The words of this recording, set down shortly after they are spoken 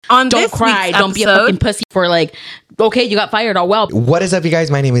On don't this cry. week's Don't be a episode- fucking pussy for like, okay, you got fired. Oh, well. What is up, you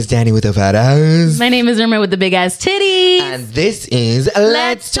guys? My name is Danny with the fat ass. My name is Irma with the big ass titties. And this is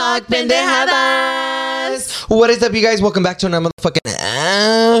Let's Talk Pendejadas. What is up, you guys? Welcome back to another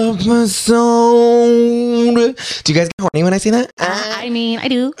motherfucking episode. Do you guys get horny when I say that? I mean, I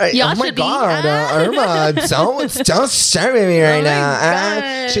do. Y'all Oh my should god, be. Irma, don't stare at me right Oh my now.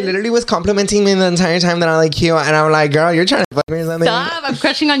 God. She literally was complimenting me the entire time that I like you, and I'm like, girl, you're trying to fuck me or something. Stop. I'm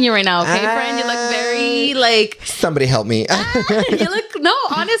crushing on you right now, okay, friend? You look very, like... Somebody help me. you look... No,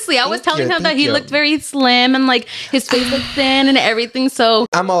 honestly, I was Thank telling you, him that thank he you. looked very slim and, like, his face looked thin and everything, so...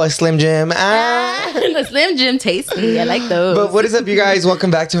 I'm all a Slim Jim. The Slim Jim tasty. I like those. But what is up, you guys?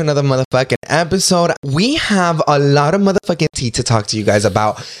 Welcome back to another motherfucking episode. We have a lot of motherfucking tea to talk to you guys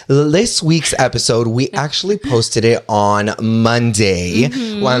about. This week's episode, we actually posted it on Monday.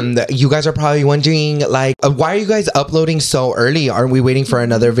 When you guys are probably wondering, like, why are you guys uploading so early? Aren't we waiting for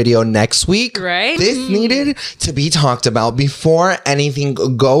another video next week? Right? This needed to be talked about before anything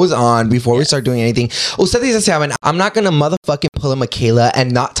goes on, before we start doing anything. Ustedes ya saben, I'm not gonna motherfucking pull a Michaela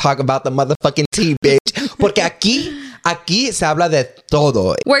and not talk about the motherfucking tea, bitch. Porque aquí se habla de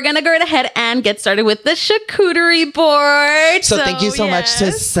todo. We're gonna go right ahead and get started with the charcuterie board. So thank you so much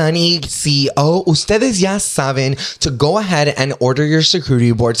to Sunny CEO. Ustedes ya saben to go ahead and order your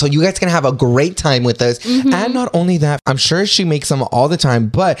charcuterie board so you guys can have a great time with us. And not only that, I'm sure she makes them all the time,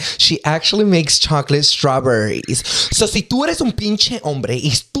 but she actually makes chocolate strawberries. So si tú eres un pinche hombre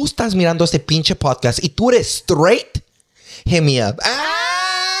y tú estás mirando este pinche podcast y tú eres straight, hit me up.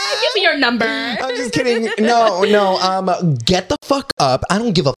 Give me your number. I'm just kidding. No. Get the fuck up. I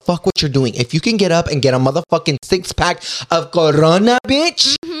don't give a fuck what you're doing. If you can get up and get a motherfucking 6-pack of Corona,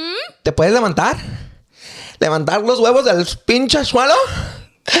 bitch, ¿te puedes levantar? Levantar los huevos del pinche suelo.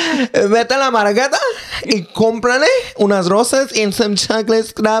 Vete a la marqueta y cómprale unas rosas y some chocolate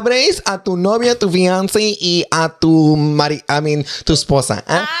strawberries a tu novia, tu fiancé y a tu tu esposa.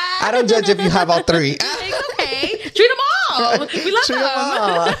 I don't judge if you have all three. Okay. Treat them all. We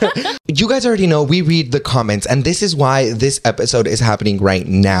love them. You guys already know we read the comments, and this is why this episode is happening right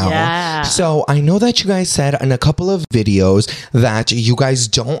now. Yeah. So I know that you guys said in a couple of videos that you guys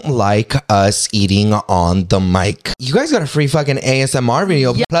don't like us eating on the mic. You guys got a free fucking ASMR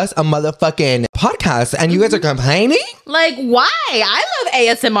video plus a motherfucking podcast, and you guys are complaining? Like, why? I love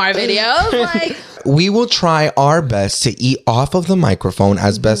ASMR videos. Like, We will try our best to eat off of the microphone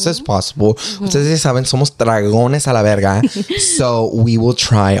as best as possible. Ustedes saben, somos dragones a la verga. So we will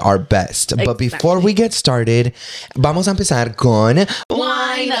try our best. But before we get started, vamos a empezar con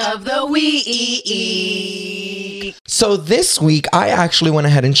wine of the week. So this week, I actually went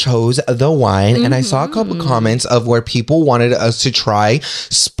ahead and chose the wine, and I saw a couple comments of where people wanted us to try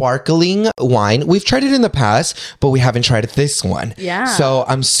sparkling wine. We've tried it in the past, but we haven't tried this one. Yeah. So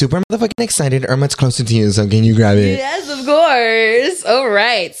I'm super motherfucking excited. Irma, it's closer to you, so can you grab it? Yes, of course. All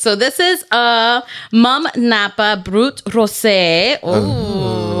right. So this is a Mum Napa Brut Rosé.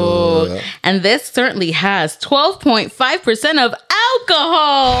 Ooh. And this certainly has 12.5% of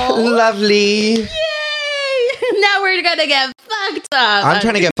alcohol. Lovely. Yay! Now we're gonna get fucked up. I'm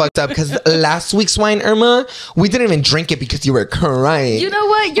trying to get fucked up because last week's wine, Irma, we didn't even drink it because you were crying. You know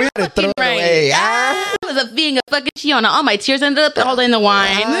what? You're had to throw fucking it away. right. I was being a fucking Shiona. All my tears ended up all in the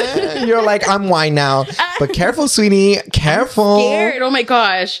wine. You're like, I'm wine now. But careful, sweetie. Careful. Scared. Oh my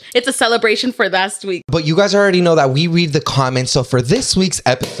gosh. It's a celebration for last week. But you guys already know that we read the comments. So for this week's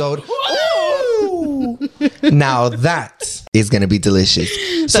episode, now that is going to be delicious.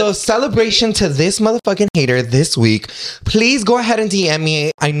 So celebration to this motherfucking hater this week. Please go ahead and DM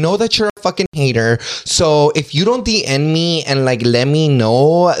me. I know that you're a fucking hater. So if you don't DM me and like let me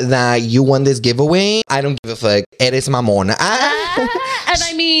know that you won this giveaway, I don't give a fuck. Eres mamona. And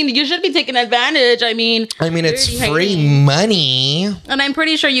I mean, you should be taking advantage. I mean, it's dirty free hating. money. And I'm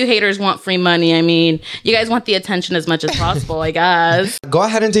pretty sure you haters want free money. I mean, you guys want the attention as much as possible, I guess. Go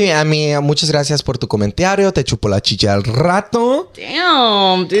ahead and DM me. Muchas gracias por tu comentario. Te chupo la chicha al rato.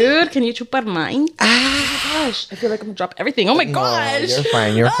 Damn, dude. Can you chupar mine? Oh my gosh. I feel like I'm gonna drop everything. Oh my gosh. You're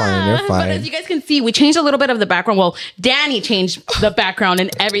fine. You're fine. You're But as fine. you guys can see, we changed a little bit of the background. Well, Danny changed the background and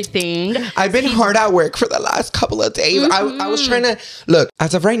everything. I've been hard at work for the last couple of days. I was trying to look.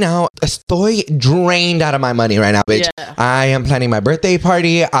 As of right now, estoy drained out of my money right now, bitch. Yeah. I am planning my birthday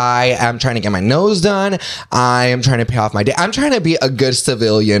party. I am trying to get my nose done. I am trying to pay off my debt. I'm trying to be a good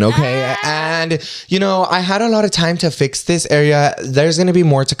civilian, okay? And you know, I had a lot of time to fix this area. There's gonna be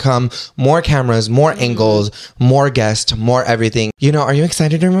more to come, more cameras, more angles. videos, more guests, more everything. You know, are you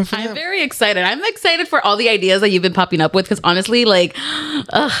excited, Irma, for that? I'm very excited. I'm excited for all the ideas that you've been popping up with because honestly, like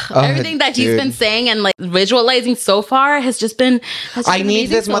everything that he's been saying and like visualizing so far has just been I need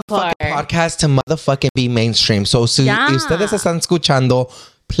this motherfucking podcast to motherfucking be mainstream. So si ustedes están escuchando,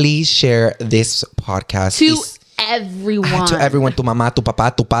 please share this podcast to everyone. To everyone. Tu mamá, tu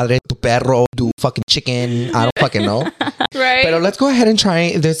papá, tu padre, tu perro, tu fucking chicken. I don't fucking know. Right. But let's go ahead and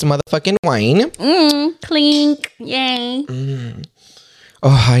try this motherfucking wine. Clink. Yay.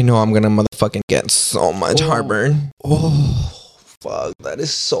 Oh, I know I'm gonna motherfucking get so much heartburn. Oh, fuck. That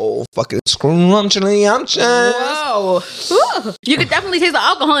is so fucking scrumptious. Whoa. Ooh. You could definitely taste the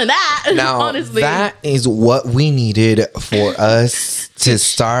alcohol in that. Now, honestly. that is what we needed for us to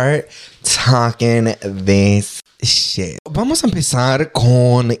start talking this shit. Vamos a empezar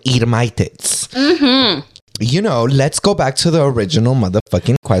con Irmaites. You know, let's go back to the original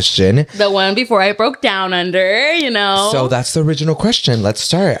motherfucking question. The one before I broke down under, you know. So that's the original question. Let's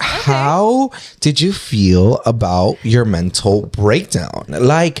start. Okay. How did you feel about your mental breakdown?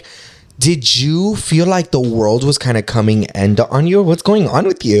 Like, did you feel like the world was kind of coming end on you? What's going on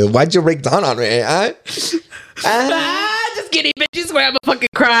with you? Why'd you break down on me? Just kidding, bitch. You swear I'm gonna fucking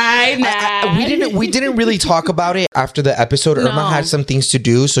cry. Nah. We didn't really talk about it after the episode. No. Irma had some things to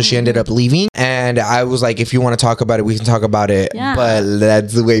do, so she ended up leaving. And I was like, if you want to talk about it, we can talk about it. Yeah. But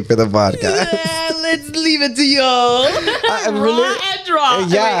let's wait for the podcast. Yeah, let's leave it to y'all. Raw and dry.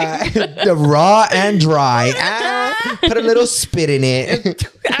 Yeah, the raw and dry. Put a little spit in it.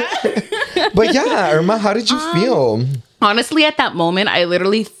 But yeah, Irma, how did you feel? Honestly, at that moment, I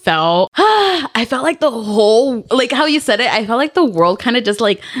literally felt, I felt like the whole, like how you said it, I felt like the world kind of just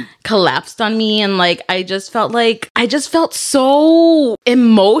like collapsed on me. And like, I just felt so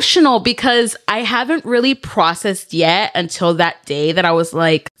emotional because I haven't really processed yet until that day that I was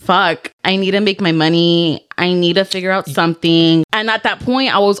like, fuck, I need to make my money. I need to figure out something. And at that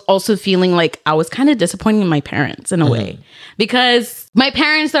point, I was also feeling like I was kind of disappointing my parents in a way. Because my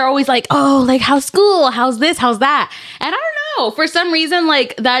parents, they're always like, oh, like, how's school? How's this? How's that? And I don't know. For some reason,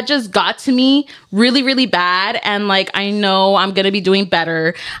 like, that just got to me really, really bad. And, like, I know I'm going to be doing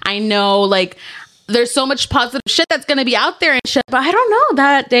better. I know, like, there's so much positive shit that's going to be out there and shit. But I don't know.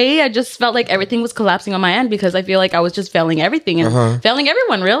 That day, I just felt like everything was collapsing on my end because I feel like I was just failing everything and failing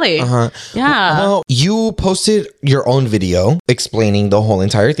everyone, really. Yeah. Well, you posted your own video explaining the whole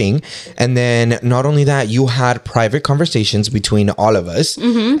entire thing. And then not only that, you had private conversations between all of us.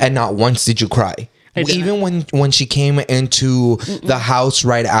 And not once did you cry. Even when she came into the house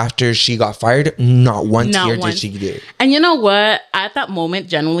right after she got fired, not one tear did she do. And you know what? At that moment,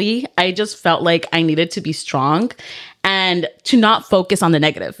 generally, I just felt like I needed to be strong and to not focus on the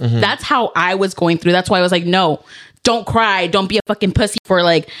negative. That's how I was going through. That's why I was like, no, don't cry. Don't be a fucking pussy for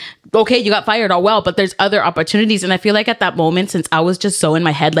like, okay, you got fired, all well, but there's other opportunities. And I feel like at that moment, since I was just so in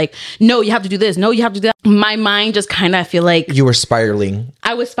my head, like, no, you have to do this. No, you have to do that. My mind just kind of feel like... You were spiraling.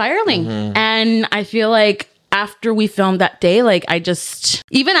 I was spiraling. And I feel like after we filmed that day, like I just...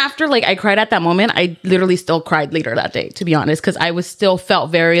 Even after like I cried at that moment, I literally still cried later that day, to be honest, because I was still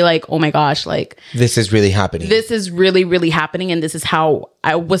felt very like, oh my gosh, like... This is really happening. This is really, really happening. And this is how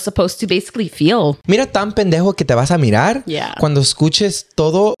I was supposed to basically feel. Mira tan pendejo que te vas a mirar cuando escuches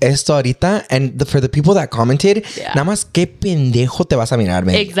todo esto ahorita. And for the people that commented, nada más qué pendejo te vas a mirar,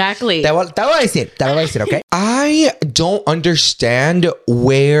 man. Exactly. Te voy a decir, okay? I don't understand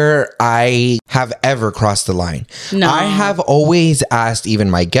where I have ever crossed the line. No. I have always asked even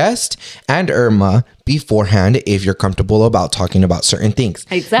my guest and Irma beforehand if you're comfortable about talking about certain things.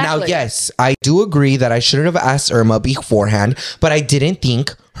 Exactly. Now, yes, I do agree that I should have asked Irma beforehand, but I didn't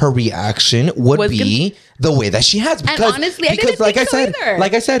think her reaction would be the way that she has. Because, and honestly, I didn't think so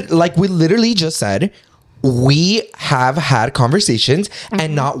either. Like we literally just said, we have had conversations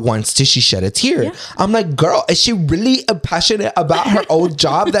and not once did she shed a tear. Yeah. I'm like, girl, is she really passionate about her old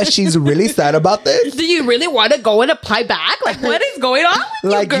job that she's really sad about this? Do you really want to go and apply back? Like, what is going on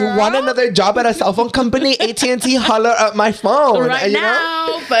with like, you, girl? You want another job at a cell phone company? AT&T, holler at my phone. Right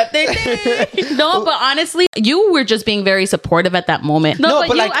now. But no, but honestly, you were just being very supportive at that moment. No, but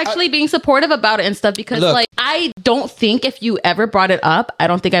you like, actually being supportive about it and stuff because, look, like, I don't think if you ever brought it up, I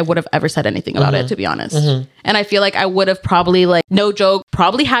don't think I would have ever said anything about it, to be honest. And I feel like I would have probably, like, no joke,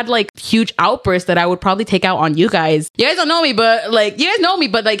 probably had like huge outbursts that I would probably take out on you guys. You guys don't know me, but like, you guys know me,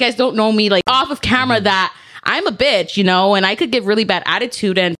 but like, you guys don't know me like off of camera that I'm a bitch, you know, and I could give really bad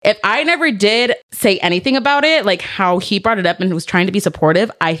attitude. And if I never did say anything about it, like how he brought it up and was trying to be supportive,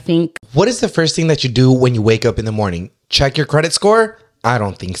 I think. What is the first thing that you do when you wake up in the morning? Check your credit score? I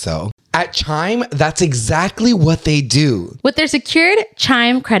don't think so. At Chime, that's exactly what they do. With their secured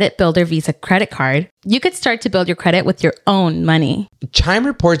Chime Credit Builder Visa credit card, You could start to build your credit with your own money. Chime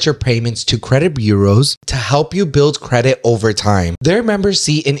reports your payments to credit bureaus to help you build credit over time. Their members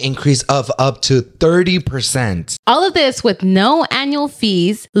see an increase of up to 30%. All of this with no annual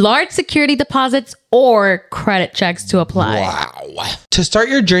fees, large security deposits, or credit checks to apply. Wow. To start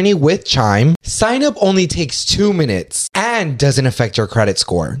your journey with Chime, sign up only takes 2 minutes and doesn't affect your credit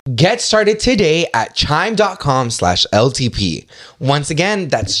score. Get started today at chime.com/LTP. Once again,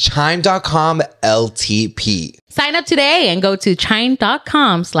 that's chime.com/LTP. Sign up today and go to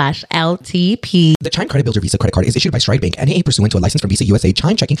chime.com/LTP. The Chime Credit Builder Visa credit card is issued by Stride Bank NA pursuant to a license from Visa USA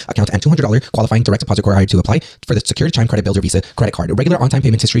Chime checking account and $200 qualifying direct deposit required to apply for the secured Chime Credit Builder Visa credit card. Regular on-time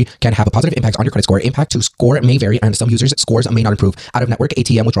payment history can have a positive impact on your credit score. Impact to score may vary and some users' scores may not improve. Out-of-network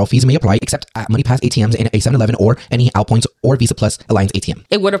ATM withdrawal fees may apply except at MoneyPass ATMs in a 7-Eleven or any Outpoints or Visa Plus Alliance ATM.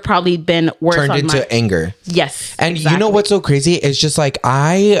 It would have probably been worse. Turned into anger. Yes. And exactly. You know what's so crazy? It's just like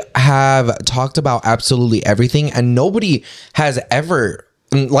I have talked about absolutely everything and nobody has ever,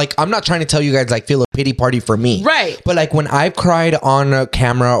 like, I'm not trying to tell you guys like feel a pity party for me, right? But like when I've cried on a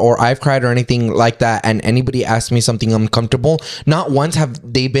camera or I've cried or anything like that and anybody asks me something uncomfortable, not once have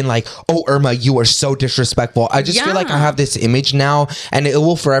they been like, oh Irma, you are so disrespectful. I just feel like I have this image now and it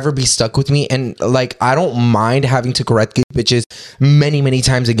will forever be stuck with me, and like I don't mind having to correct these bitches many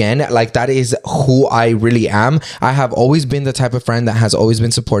times again. Like that is who I really am. I have always been the type of friend that has always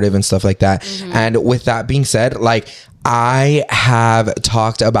been supportive and stuff like that. And with that being said, like I have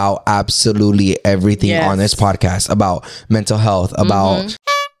talked about absolutely everything on this podcast, about mental health, about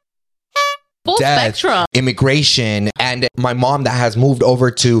full death, spectrum, immigration, and my mom that has moved over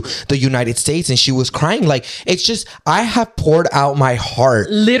to the United States and she was crying. Like, it's just, I have poured out my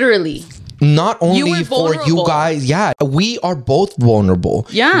heart. Literally. Not only for you guys. Yeah, we are both vulnerable.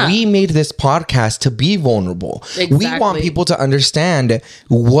 Yeah. We made this podcast to be vulnerable. Exactly. We want people to understand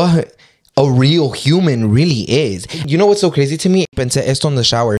what a real human really is. You know what's so crazy to me? Pensé esto in the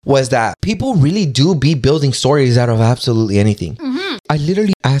shower was that people really do be building stories out of absolutely anything. I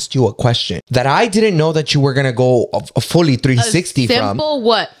literally asked you a question that I didn't know that you were gonna go a fully 360 from. Simple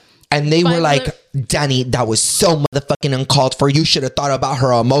what? And they were like, Danny, that was so motherfucking uncalled for. You should have thought about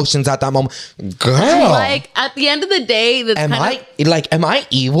her emotions at that moment. Girl. Like, at the end of the day, am I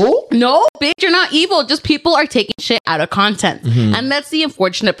evil? No, bitch, you're not evil. Just people are taking shit out of content. And that's the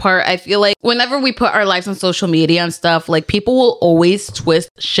unfortunate part. I feel like whenever we put our lives on social media and stuff, like people will always twist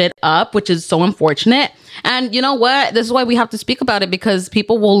shit up, which is so unfortunate. And you know what? This is why we have to speak about it, because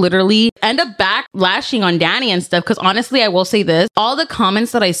people will literally end up backlashing on Danny and stuff. Because honestly, I will say this. All the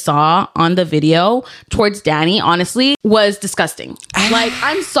comments that I saw on the video towards Danny, honestly, was disgusting. Like,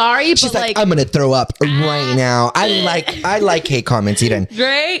 I'm sorry, she's but like, I'm gonna throw up right now. I like hate comments, Eden.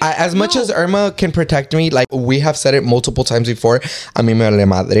 Great. As much as Irma can protect me, like we have said it multiple times before, a mí me vale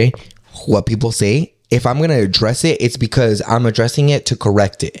madre what people say. If I'm gonna address it, it's because I'm addressing it to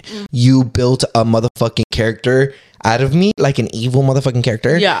correct it. You built a motherfucking character out of me, like an evil motherfucking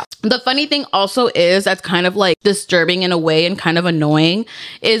character. Yeah. The funny thing also is, that's kind of like disturbing in a way and kind of annoying,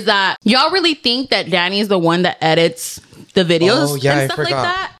 is that y'all really think that Danny is the one that edits the videos and stuff like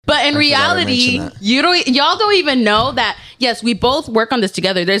that. But in reality, y'all don't even know that, yes, we both work on this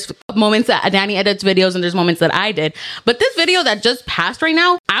together. There's moments that Danny edits videos and there's moments that I did. But this video that just passed right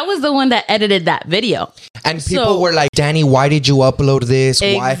now, I was the one that edited that video. And people were like, Danny, why did you upload this?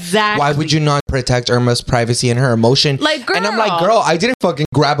 Exactly. Why would you not protect Irma's privacy and her emotion? Like, girl. And I'm like, girl, I didn't fucking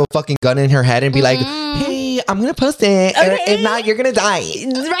grab a fucking gun in her head and be like, hey, I'm gonna post it. Okay. If not, you're gonna die.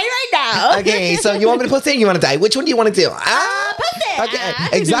 Right now. Okay, so you want me to post it or you want to die? Which one do you want to do? Post it. Okay,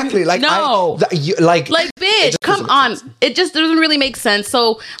 exactly. Like, no. Like, bitch, come on. It just doesn't really make sense.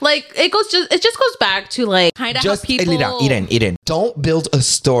 So, like, it just goes back to, like, kind of how people... Eden, don't build a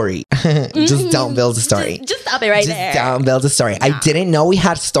story. Just don't build a story. Just stop it right there. Just don't build a story. I didn't know we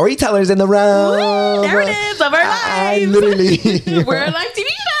had storytellers in the room. Woo, there it is, of our lives. I literally... We're a live TV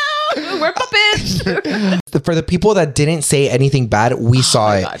show. We're puppets. For the people that didn't say anything bad, we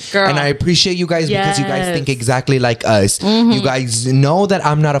saw it. God, girl. And I appreciate you guys because you guys think exactly like us. You guys know that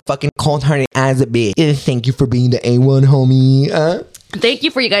I'm not a fucking cold-hearted ass bitch. Thank you for being the A1 homie. Thank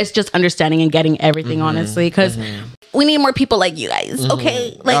you for you guys just understanding and getting everything, honestly, because we need more people like you guys,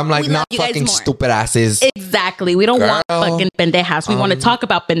 okay? Like, I'm like, not fucking stupid asses. Exactly. We don't want fucking pendejas. We want to talk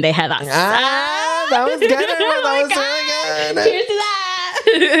about pendejadas. That was good. That was really good. Cheers to that.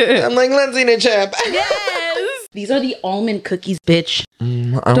 I'm like, let's eat a chip. Yes. These are the almond cookies, bitch.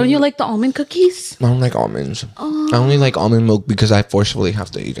 Don't you like the almond cookies? I don't like almonds. I only like almond milk because I forcefully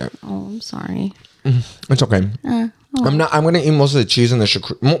have to eat it. Oh, I'm sorry. It's okay. I'm gonna eat most of the cheese and the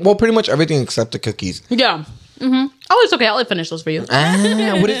sugar. Well, pretty much everything except the cookies. Yeah. Oh, it's okay. I'll finish those for you.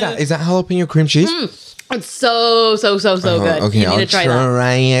 What is that? Is that jalapeno cream cheese? It's so good. Okay, You need to try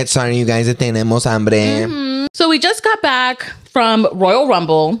that. it. Sorry, you guys, tenemos hambre. So we just got back from Royal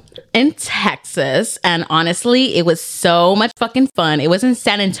Rumble in Texas, and honestly, it was so much fucking fun. It was in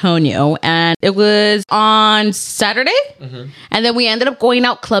San Antonio, and it was on Saturday, and then we ended up going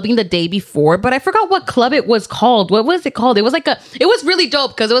out clubbing the day before, but I forgot what club it was called. What was it called? It was it was really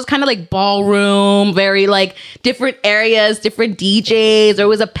dope because it was kind of like ballroom, very like different areas, different DJs. There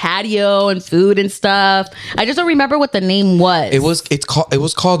was a patio and food and stuff. I just don't remember what the name was. It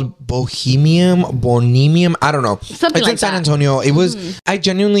was called Bohemian. I don't know. Something it's like in San that. Antonio. It was. I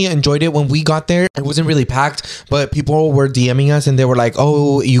genuinely enjoyed it when we got there. It wasn't really packed, but people were DMing us and they were like,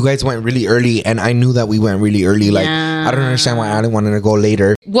 "Oh, you guys went really early," and I knew that we went really early. Like, Yeah. I don't understand why I didn't want to go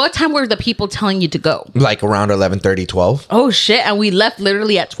later. What time were the people telling you to go? Like around 11:30, 12. Oh shit! And we left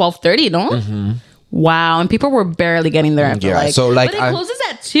literally at 12:30. No. Wow, and people were barely getting there. After, Yeah, so, like, but it closes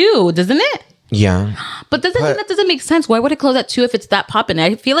at 2, doesn't it? Yeah. But that doesn't make sense. Why would it close at 2 if it's that poppin'?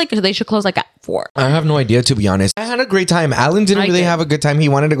 I feel like they should close like at 4. I have no idea, to be honest. I had a great time. Alan didn't really did. have a good time. He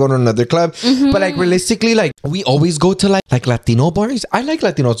wanted to go to another club. But like realistically, like we always go to like Latino bars. I like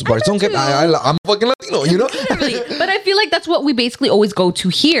Latino bars. Don't get too. I'm fucking Latino, you know? Really. But I feel like that's what we basically always go to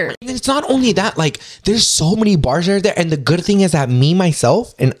here. And it's not only that, like there's so many bars out there. And the good thing is that me,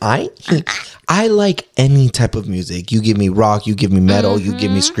 myself, and I like any type of music. You give me rock, you give me metal, you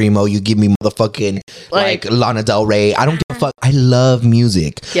give me screamo, you give me motherfucking like Lana Del Rey. I don't give a fuck. I love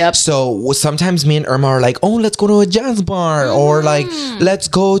music. Yep. So sometimes me and Irma are like, oh, let's go to a jazz bar, or like let's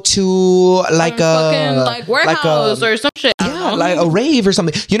go to like Fucking like warehouse or some shit. I don't yeah, know. like a rave or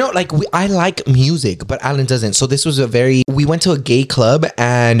something. You know, like I like music, but Alan doesn't. So this was we went to a gay club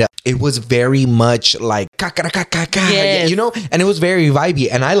and it was very much like Yes. you know, and it was very vibey,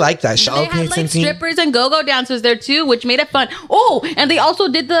 and I like that. They had like strippers and go-go dancers there too, which made it fun. Oh, and they also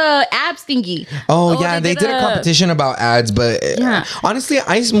did the abs thingy. Oh yeah, they did a competition about ads, but honestly,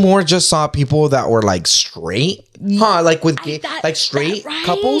 I more just saw people that were like straight, like with gay, like straight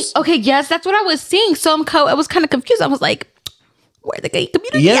couples. Okay, yes, that's what I was seeing. So I was kind of confused. I was like, where the gay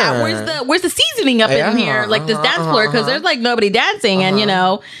community at? Where's the seasoning up in here, like this dance floor? Because there's like nobody dancing, and you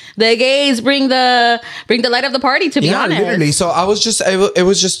know the gays bring the light of the party. To be honest, literally. So I was just it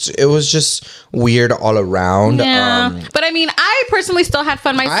was just weird all around. Yeah, but I mean, I personally still had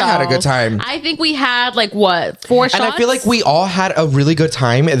fun myself. I had a good time. I think we had like 4 shots, and I feel like we all had a really good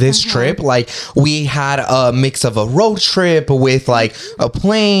time this trip. Like we had a mix of a road trip with like a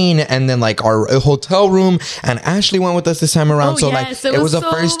plane, and then like our hotel room. And Ashley went with us this time around. So yes, like it was the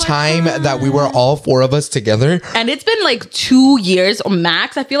so first much time fun. that we were all 4 of us together. And it's been like 2 years or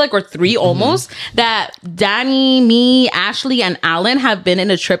max, I feel like, or 3 almost, that Danny, me, Ashley, and Alan have been in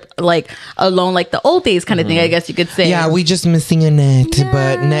a trip like alone, like the old days kind of thing, I guess you could say. Yeah, we just missing a net,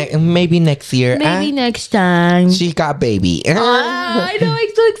 but maybe next year. Maybe next time. She got baby. I know,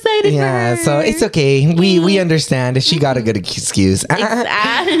 I'm so excited. Yeah, for her. so it's okay. We understand. She got a good excuse.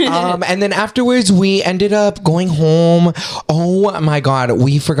 And then afterwards, we ended up going home. Oh my God,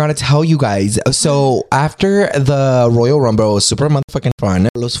 we forgot to tell you guys. So after the Royal Rumble, it was super motherfucking fun.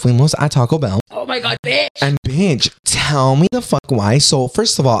 Los fuimos a Taco Bell. Oh my God, bitch. And bitch, tell me the fuck why. So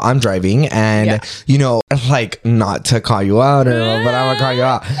first of all, I'm driving, and you know, like not to call you out, but I'm gonna call you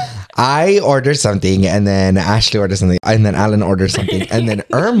out. I ordered something, and then Ashley ordered something, and then Alan ordered something, and then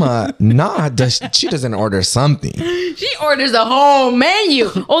Irma, she doesn't order something. She orders a whole menu.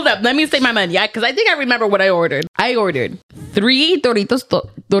 Hold up, let me say my menu, because I think I remember what I ordered. I ordered 3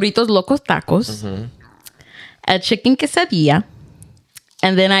 Doritos Locos Tacos, a chicken quesadilla,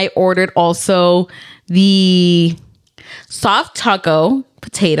 and then I ordered also the soft taco,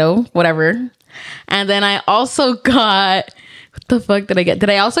 potato, whatever. And then I also got... What the fuck did I get? Did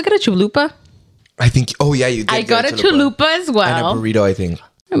I also get a chalupa? I think. Oh yeah, you did. I got a chalupa as well. And a burrito, I think.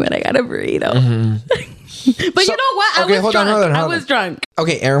 And then I got a burrito. But you know what? I was drunk.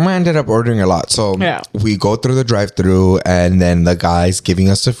 Okay, Irma ended up ordering a lot. So we go through the drive-thru, and then the guy's giving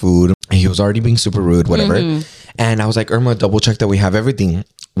us the food. He was already being super rude, whatever. And I was like, Irma, double check that we have everything.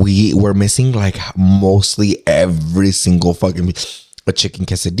 We were missing like mostly every single fucking... a chicken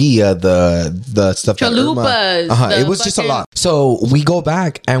quesadilla, the stuff chalupas. That Irma, it was just a lot. So we go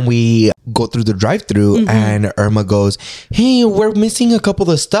back and we go through the drive-thru, and Irma goes, "Hey, we're missing a couple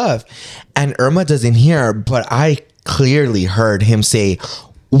of stuff," and Irma doesn't hear, but I clearly heard him say,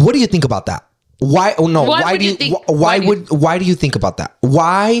 "What do you think about that? Why? Oh no! Why do you think about that?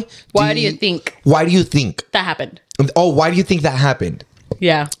 Why do you think that happened? Oh, why do you think that happened?"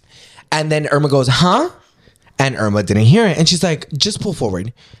 Yeah. And then Irma goes, "Huh?" And Irma didn't hear it. And she's like, just pull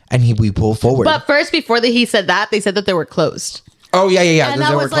forward. And we pull forward. But first, before he said that, they said that they were closed. Oh, yeah. And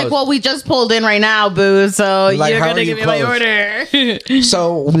I was like, well, we just pulled in right now, boo. So Like, you're how going to are you give me my order.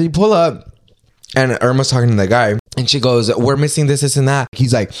 So we pull up and Irma's talking to the guy and she goes, we're missing this and that.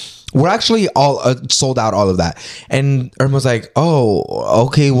 He's like, we're actually all sold out all of that. And Irma's like, oh,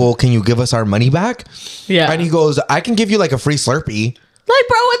 okay, well, can you give us our money back? Yeah. And he goes, I can give you like a free Slurpee. Like,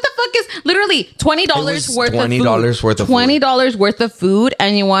 bro, what the fuck is literally $20 worth of food? $20 worth of food. $20 worth of food,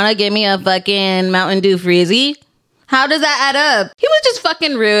 and you want to give me a fucking Mountain Dew Freezy? How does that add up? He was just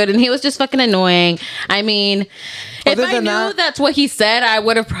fucking rude, and he was just fucking annoying. I mean, if I knew that's what he said, I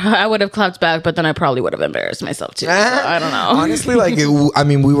would have clapped back, but then I probably would have embarrassed myself too. So I don't know. Honestly, like,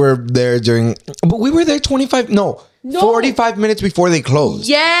 we were there but we were there 45 minutes before they closed.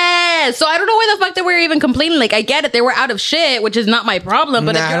 Yeah. So I don't know why the fuck they were even complaining. Like, I get it. They were out of shit, which is not my problem.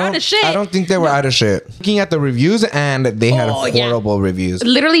 But if you're out of shit. I don't think they were out of shit. Looking at the reviews, and they had horrible reviews.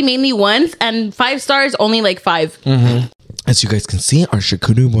 Literally mainly ones, and 5 stars, only like 5. Mm-hmm. As you guys can see, our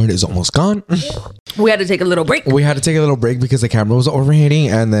charcuterie board is almost gone. We had to take a little break. Because the camera was overheating,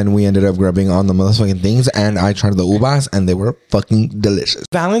 and then we ended up grabbing on the motherfucking things, and I tried the ubas, and they were fucking delicious.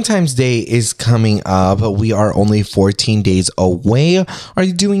 Valentine's Day is coming up. We are only 14 days away. Are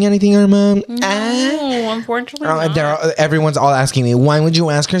you doing anything, Irma? No, unfortunately not. Everyone's all asking me, why would you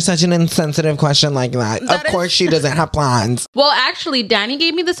ask her such an insensitive question like that? Of course she doesn't have plans. Well, actually, Danny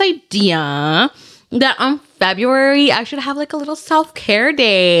gave me this idea that on February I should have like a little self-care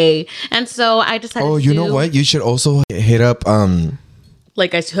day, and so I decided. Oh, you know what? You should also hit up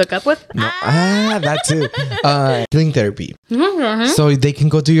like I hook up with that too. Healing therapy, so they can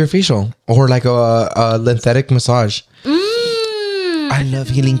go do your facial or like a lymphatic massage. I love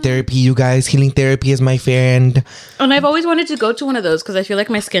healing therapy, you guys. Healing therapy is my friend. And I've always wanted to go to one of those because I feel like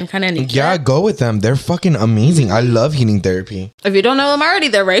my skin kind of needs it. Go with them. They're fucking amazing. I love healing therapy. If you don't know them already,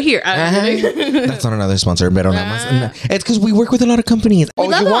 they're right here. That's not another sponsor, but it's because we work with a lot of companies. You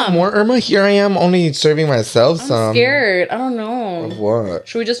want more, Irma? Here I am, only serving myself some. I'm scared. I don't know. Of what?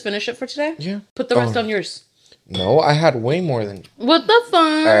 Should we just finish it for today? Yeah. Put the rest on yours. No, I had way more than... What the fuck?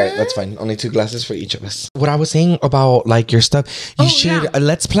 All right, that's fine. Only 2 glasses for each of us. What I was saying about, like, your stuff, you should...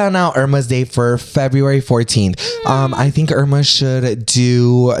 let's plan out Irma's day for February 14th. I think Irma should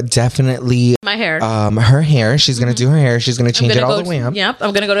do definitely... my hair. Her hair. She's going to do her hair. She's going to change it all the way up. Yep,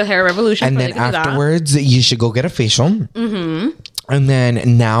 I'm going to go to Hair Revolution. And then afterwards, you should go get a facial. Mm-hmm. And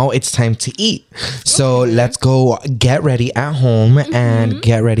then now it's time to eat. So let's go get ready at home and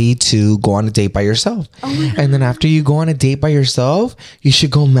get ready to go on a date by yourself. And then after you go on a date by yourself, you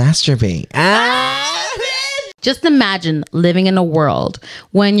should go masturbate. Just imagine living in a world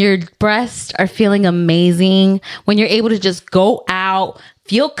when your breasts are feeling amazing, when you're able to just go out,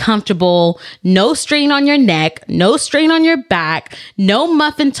 feel comfortable, no strain on your neck, no strain on your back, no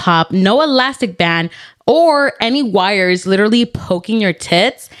muffin top, no elastic band, or any wires literally poking your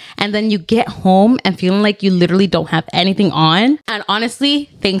tits, and then you get home and feeling like you literally don't have anything on. And honestly,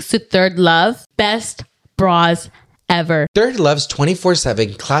 thanks to Third Love, best bras ever. Third Love's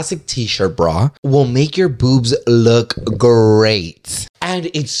 24/7 classic t-shirt bra will make your boobs look great.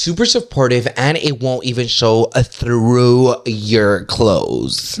 And it's super supportive, and it won't even show through your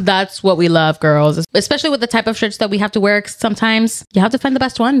clothes. That's what we love, girls. Especially with the type of shirts that we have to wear sometimes. You have to find the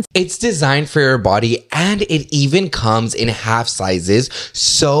best ones. It's designed for your body, and it even comes in half sizes,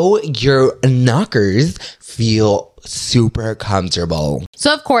 so your knockers feel super comfortable.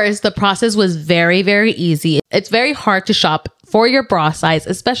 So of course, the process was very, very easy. It's very hard to shop for your bra size,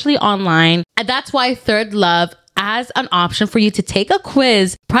 especially online. And that's why Third Love as an option for you to take a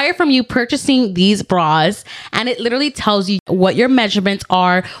quiz prior from you purchasing these bras, and it literally tells you what your measurements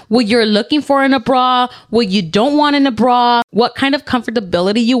are, what you're looking for in a bra, what you don't want in a bra, what kind of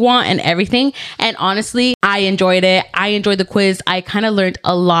comfortability you want, and everything. And honestly, I enjoyed it. I enjoyed the quiz. I kind of learned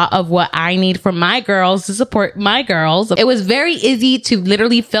a lot of what I need for my girls to support my girls. It was very easy to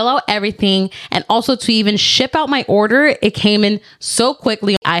literally fill out everything, and also to even ship out my order. It came in so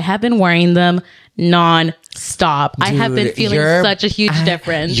quickly. I have been wearing them non-stop. Dude, I have been feeling such a huge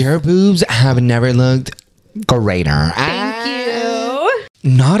difference. Your boobs have never looked greater. Thank you.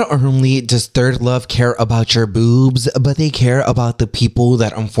 Not only does Third Love care about your boobs, but they care about the people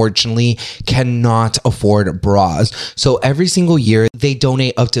that unfortunately cannot afford bras. So every single year, they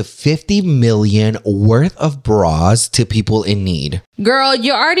donate up to 50 million worth of bras to people in need. Girl,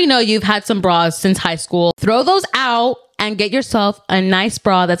 you already know you've had some bras since high school. Throw those out and get yourself a nice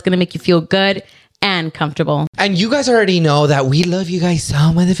bra that's going to make you feel good and comfortable. And you guys already know that we love you guys so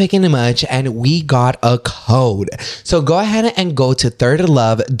motherfucking much, and we got a code. So go ahead and go to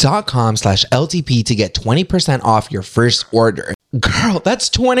thirdlove.com/LTP to get 20% off your first order. Girl, that's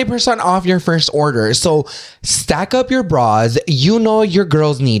 20% off your first order. So stack up your bras. You know your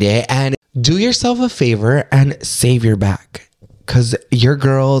girls need it. And do yourself a favor and save your back. Because your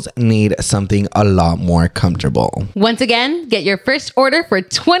girls need something a lot more comfortable. Once again, get your first order for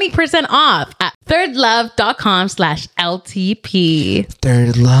 20% off at thirdlove.com/LTP.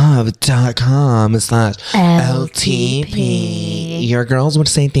 thirdlove.com/LTP. Your girls would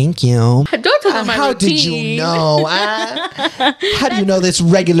say thank you. Don't tell them my How routine. did you know? How do you know this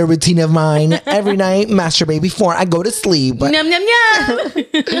regular routine of mine? Every night, masturbate before I go to sleep. Yum, yum,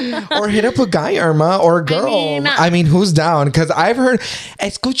 yum. Or hit up a guy, Irma, or a girl. I mean, who's down? Because I've heard,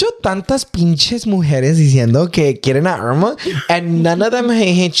 escucho tantas pinches mujeres diciendo que quieren a Irma, and none of them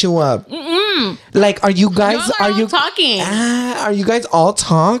hit you up. Like, are you guys? No, are you talking? Are you guys all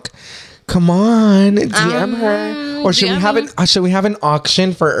talk? Come on, DM her. Or should we have an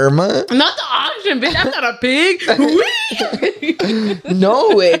auction for Irma? Not the auction, bitch. I'm not a pig.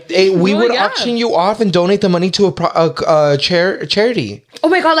 No, we would auction you off and donate the money to a charity. Oh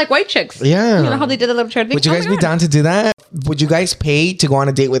my god, like White Chicks. Yeah. You know how they did a little charity? Would you guys be down to do that? Would you guys pay to go on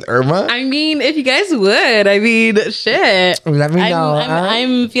a date with Irma? I mean, if you guys would, I mean, shit. Let me know.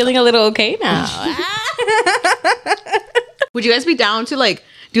 I'm feeling a little okay now. Would you guys be down to like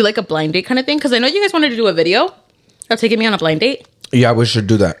do like a blind date kind of thing? Because I know you guys wanted to do a video of taking me on a blind date. Yeah, we should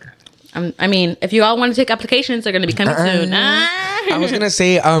do that. I mean, if you all want to take applications, they're going to be coming soon. I was going to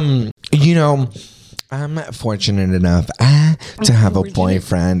say, you know, I'm fortunate enough to have a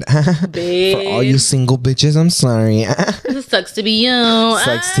boyfriend. For all you single bitches, I'm sorry. It sucks to be you.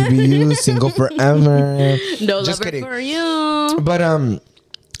 Sucks to be you, single forever. No Just lover kidding. for you. But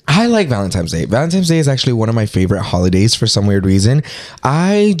I like Valentine's Day. Valentine's Day is actually one of my favorite holidays for some weird reason.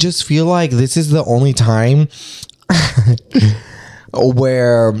 I just feel like this is the only time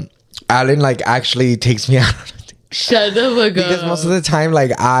where Alan like actually takes me out. Shut the fuck up. Because most of the time,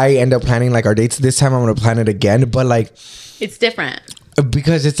 like, I end up planning like our dates. This time I'm gonna plan it again, but like it's different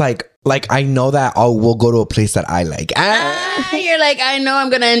because it's like I know that we'll go to a place that I like. You're like, I know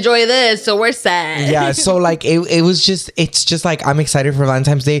I'm gonna enjoy this, so we're set. Yeah, so like it's just like I'm excited for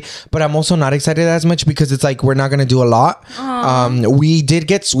Valentine's Day, but I'm also not excited as much because it's like we're not gonna do a lot. We did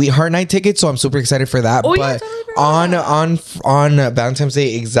get Sweetheart Night tickets, so I'm super excited for that. Oh, but yeah, totally on Valentine's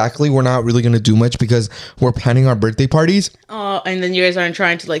Day, exactly, we're not really gonna do much because we're planning our birthday parties. Oh, and then you guys aren't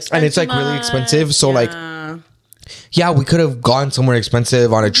trying to like spend and it's like really expensive, so like yeah, we could have gone somewhere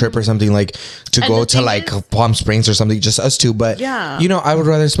expensive on a trip or something, like to go to like Palm Springs or something, just us two. But yeah, you know, I would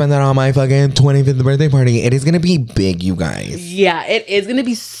rather spend that on my fucking 25th birthday party. It is gonna be big, you guys. Yeah, it is gonna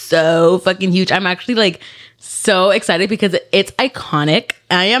be so fucking huge. I'm actually like so excited because it's iconic.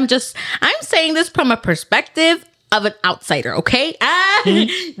 I'm saying this from a perspective of an outsider, okay?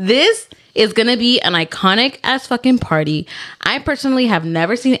 This is gonna be an iconic ass fucking party. I personally have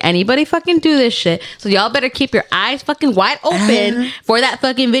never seen anybody fucking do this shit. So y'all better keep your eyes fucking wide open for that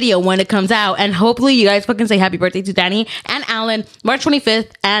fucking video when it comes out. And hopefully you guys fucking say happy birthday to Danny and Alan, March 25th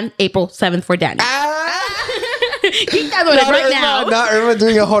and April 7th for Danny. Keep that on it right now. Not Irma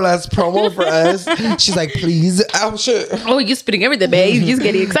doing a whole ass promo for us. She's like, please. Oh shit. Oh, you spitting everything, babe. You're just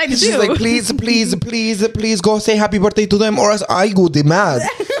getting excited She's too. like, please go say happy birthday to them, or else I go be mad.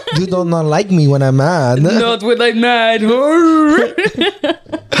 You do not like me when I'm mad. Not when I'm mad.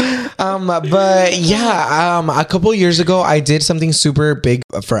 But yeah, a couple years ago, I did something super big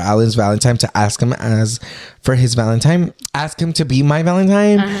for Alan's Valentine to ask him for his Valentine, ask him to be my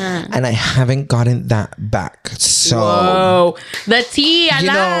Valentine, and I haven't gotten that back. So, whoa, the tea, you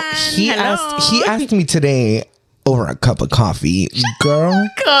know, he asked me today over a cup of coffee, girl. Wait,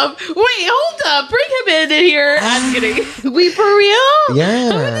 hold up, bring him in here. I'm kidding. Wait, for real?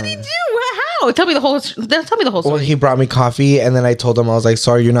 Yeah. What did he do? How? Tell me the whole story. Well, he brought me coffee, and then I told him, I was like,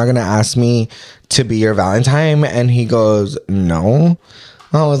 sorry, you're not gonna ask me to be your Valentine? And he goes, no.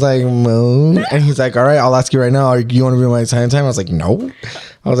 I was like, no. And he's like, all right, I'll ask you right now. You want to be my Valentine? I was like, no.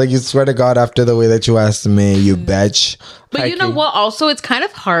 I was like, you swear to God, after the way that you asked me, you bitch. But you know what? Also, it's kind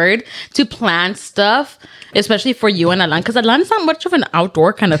of hard to plan stuff, especially for you and Alan, because Alan's not much of an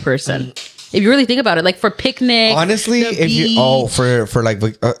outdoor kind of person. If you really think about it, like for picnics, honestly, if beach, you for like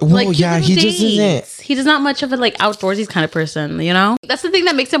yeah, he just isn't. He's just not much of a like outdoorsy kind of person, you know. That's the thing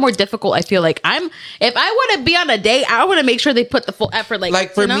that makes it more difficult. I feel like if I want to be on a date, I want to make sure they put the full effort.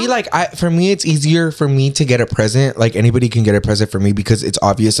 Like for me, for me, it's easier for me to get a present. Like anybody can get a present for me because it's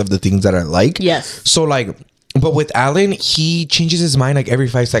obvious of the things that I like. Yes. So like, But with Alan, he changes his mind like every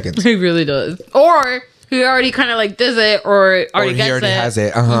 5 seconds. He really does. Or he already kind of like does it, or already gets it. He already has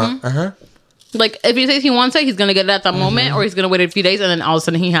it. Like if he says he wants it, he's gonna get it at that moment, or he's gonna wait a few days and then all of a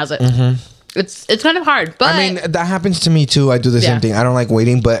sudden he has it. It's kind of hard. But I mean, that happens to me too. I do the same thing. I don't like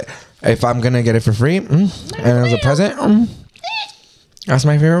waiting, but if I'm gonna get it for free and as a present, that's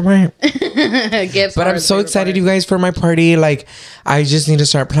my favorite part. But I'm so excited, you guys, for my party. Like, I just need to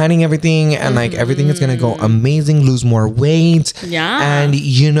start planning everything, and like everything is gonna go amazing. Lose more weight, and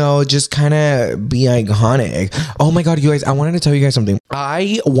just kind of be iconic. Oh my god, you guys! I wanted to tell you guys something.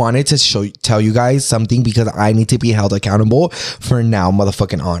 I wanted to tell you guys something because I need to be held accountable for now,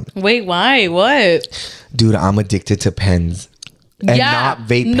 motherfucking on. Wait, why? What? Dude, I'm addicted to pens. And not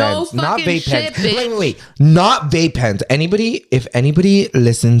vape pens. Not vape pens. Wait. Not vape pens. If anybody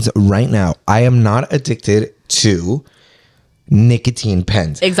listens right now, I am not addicted to nicotine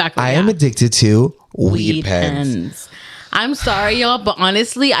pens. Exactly. I am addicted to weed pens. I'm sorry, y'all, but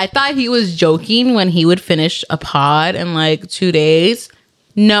honestly, I thought he was joking when he would finish a pod in like 2 days.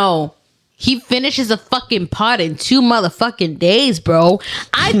 No. He finishes a fucking pod in 2 motherfucking days, bro.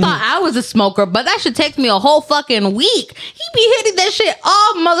 I thought I was a smoker, but that shit takes me a whole fucking week. He be hitting that shit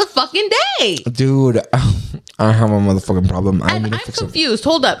all motherfucking day. Dude, I have a motherfucking problem. I'm confused.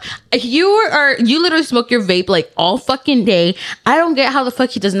 Hold up. You literally smoke your vape like all fucking day. I don't get how the fuck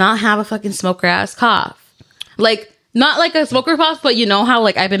he does not have a fucking smoker ass cough. Like, not like a smoker cough, but you know how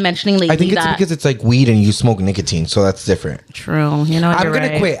like I've been mentioning lately. I think it's because it's like weed and you smoke nicotine, so that's different. True. You know, I'm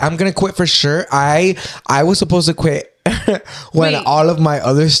gonna quit. I'm gonna quit for sure. I was supposed to quit when all of my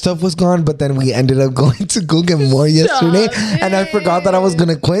other stuff was gone, but then we ended up going to go get more yesterday, and I forgot that I was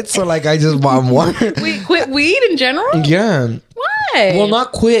gonna quit. So like I just bought more. Wait, quit weed in general? Yeah. Why? Well,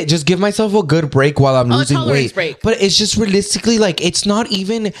 not quit. Just give myself a good break while I'm losing weight. Break. But it's just realistically like it's not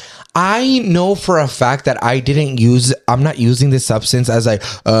even. I know for a fact that I'm not using this substance as like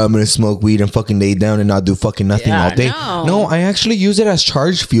I'm gonna smoke weed and fucking lay down and not do fucking nothing all day. No, I actually use it as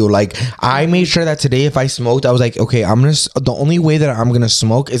charge fuel. Like I made sure that today if I smoked, I was like, okay, the only way that I'm gonna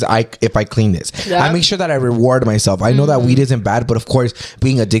smoke is if I clean this. Yep. I make sure that I reward myself. I know that weed isn't bad, but of course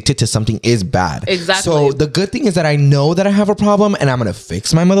being addicted to something is bad. Exactly. So the good thing is that I know that I have a problem and I'm gonna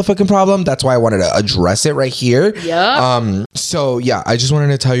fix my motherfucking problem. That's why I wanted to address it right here. Yeah. So yeah, I just wanted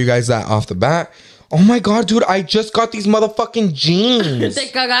to tell you guys that off the bat. Oh my god, dude, I just got these motherfucking jeans. Te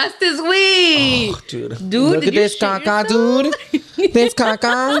cagaste, güey. Oh, dude, look at this caca, dude. This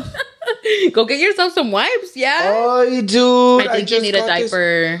caca. Go get yourself some wipes, yeah? Oh, dude. I think you need a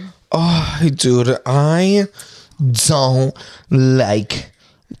diaper. Oh, dude, I don't like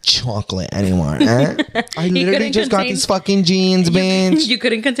chocolate anymore. I literally just got these fucking jeans, bitch. You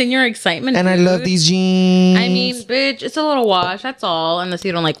couldn't contain your excitement, and dude. I love these jeans. I mean, bitch, it's a little wash, that's all. Unless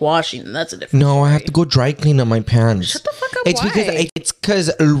you don't like washing, that's a different story. I have to go dry clean up my pants. Shut the fuck up. It's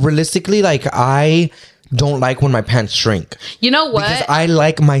because realistically, like I don't like when my pants shrink. You know what? Because I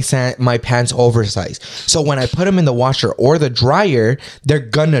like my pants oversized. So when I put them in the washer or the dryer, they're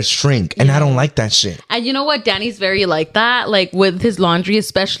gonna shrink. And I don't like that shit. And you know what? Danny's very like that. Like with his laundry,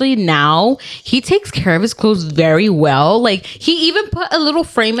 especially now, he takes care of his clothes very well. Like he even put a little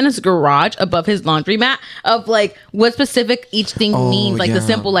frame in his garage above his laundromat of like what specific each thing means. Like the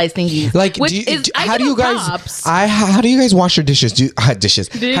symbolized things. Like how do you guys wash your dishes? How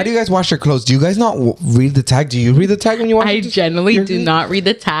do you guys wash your clothes? Do you guys not read the tag? Do you read the tag when you wash? I generally do not read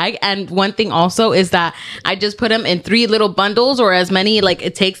the tag. And one thing also is that I just put them in 3 little bundles or as many like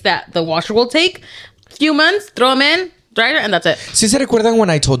it takes that the washer will take. Few months, throw them in, dryer, and that's it. ¿Sí se recuerdan when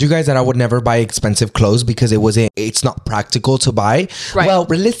I told you guys that I would never buy expensive clothes because it's not practical to buy? Right. Well,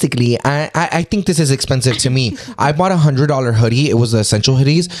 realistically, I think this is expensive to me. I bought $100 hoodie. It was the Essential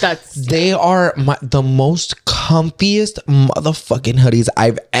hoodies. They are the most comfiest motherfucking hoodies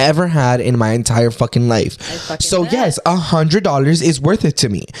I've ever had in my entire fucking life. So yes, $100 is worth it to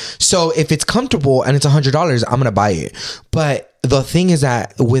me. So if it's comfortable and it's $100, I'm gonna buy it. But the thing is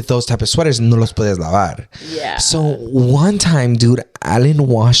that with those type of sweaters, no los puedes lavar. Yeah. So one time, dude, Alan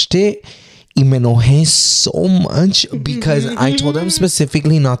washed it. Y me enojé so much because I told him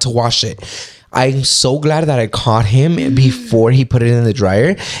specifically not to wash it. I'm so glad that I caught him before he put it in the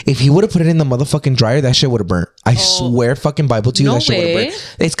dryer. If he would have put it in the motherfucking dryer, that shit would have burnt. I swear fucking Bible to you, No that shit would way. burn.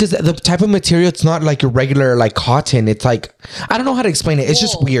 It's because the type of material, it's not like your regular like cotton. It's like, I don't know how to explain it. It's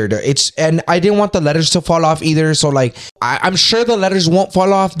just weird. And I didn't want the letters to fall off either. So like, I'm sure the letters won't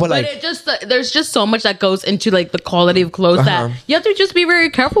fall off, but like, it just there's just so much that goes into like the quality of clothes that you have to just be very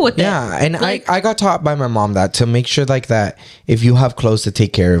careful with it. yeah. And like, I got taught by my mom that to make sure like that if you have clothes to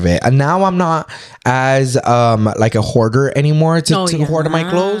take care of it. And now I'm not as like a hoarder anymore to hoard my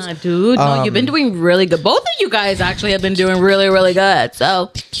clothes. Dude, no, you've been doing really good. Both of you guys actually have been doing really, really good.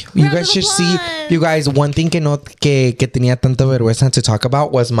 So you guys should see. You guys, one thing que tenía tanta vergüenza to talk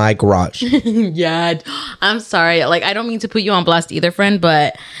about was my garage. Yeah, I'm sorry. Like, I don't mean to put you on blast either, friend,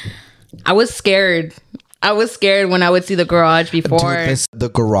 but I was scared. I was scared when I would see the garage before. Dude, the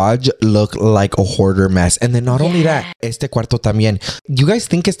garage looked like a hoarder mess. And then not only that, este cuarto también. You guys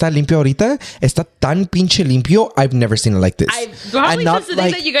think está limpio ahorita? Está tan pinche limpio. I've never seen it like this. Probably since the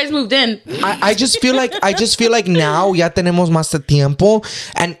day that you guys moved in. I just feel like now ya tenemos más tiempo.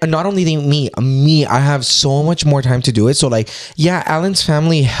 And not only me, I have so much more time to do it. So like, yeah, Alan's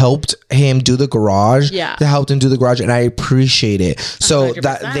family helped him do the garage. Yeah. They helped him do the garage, and I appreciate it. So 100%.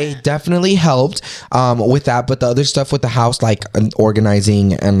 that they definitely helped with that. But the other stuff with the house, like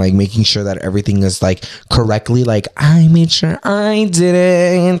organizing and like making sure that everything is like correctly, like I made sure I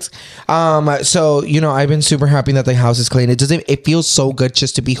didn't. So you know, I've been super happy that the house is clean. It feels so good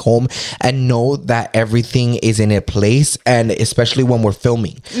just to be home and know that everything is in a place, and especially when we're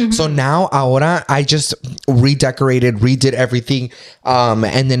filming. So now ahora I just redid everything,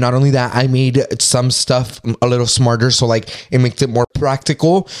 and then not only that, I made some stuff a little smarter, so like it makes it more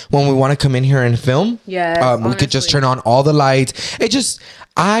practical when we want to come in here and film. We could just turn on all the lights.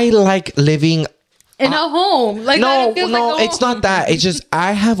 I like living in a home. Like, no, it's not that. It's just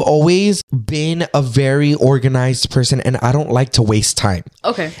I have always been a very organized person, and I don't like to waste time.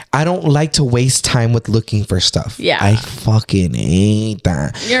 Okay. I don't like to waste time with looking for stuff. Yeah. I fucking hate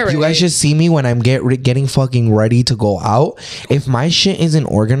that. You're right. You guys should see me when I'm getting fucking ready to go out. If my shit isn't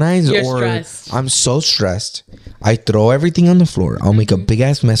organized, You're or stressed. I'm so stressed, I throw everything on the floor. I'll make a big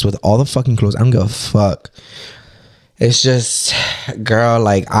ass mess with all the fucking clothes. I don't give a fuck. It's just, girl,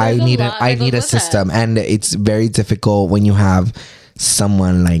 like I need a system, and it's very difficult when you have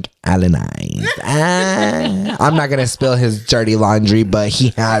someone like Alan. I'm not gonna spill his dirty laundry, but he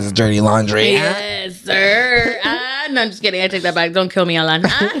has dirty laundry. Yes, sir. No, I'm just kidding. I take that back. Don't kill me, Alan.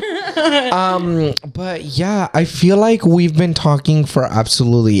 But yeah, I feel like we've been talking for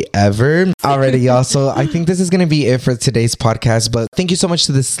absolutely ever already, y'all. So I think this is gonna be it for today's podcast. But thank you so much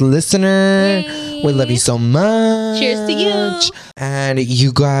to this listener. Yay. We love you so much. Cheers to you. And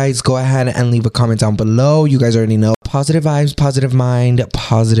you guys go ahead and leave a comment down below. You guys already know. Positive vibes, positive mind,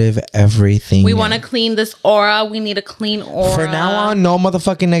 positive everything. We want to clean this aura. We need a clean aura. For now on, no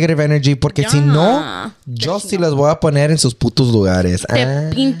motherfucking negative energy. Porque si no, yo sí las voy a poner en sus putos lugares.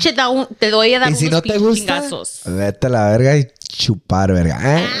 Te doy a dar Y si unos no te gusta, chingazos. vete a la verga y chupar verga.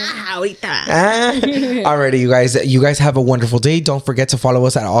 Ahorita. Alrighty, you guys have a wonderful day. Don't forget to follow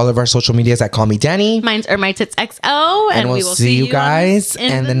us at all of our social medias at Call Me Danny. Mine's My Tits XO. And we'll see you guys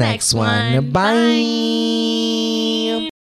in the next one. Bye.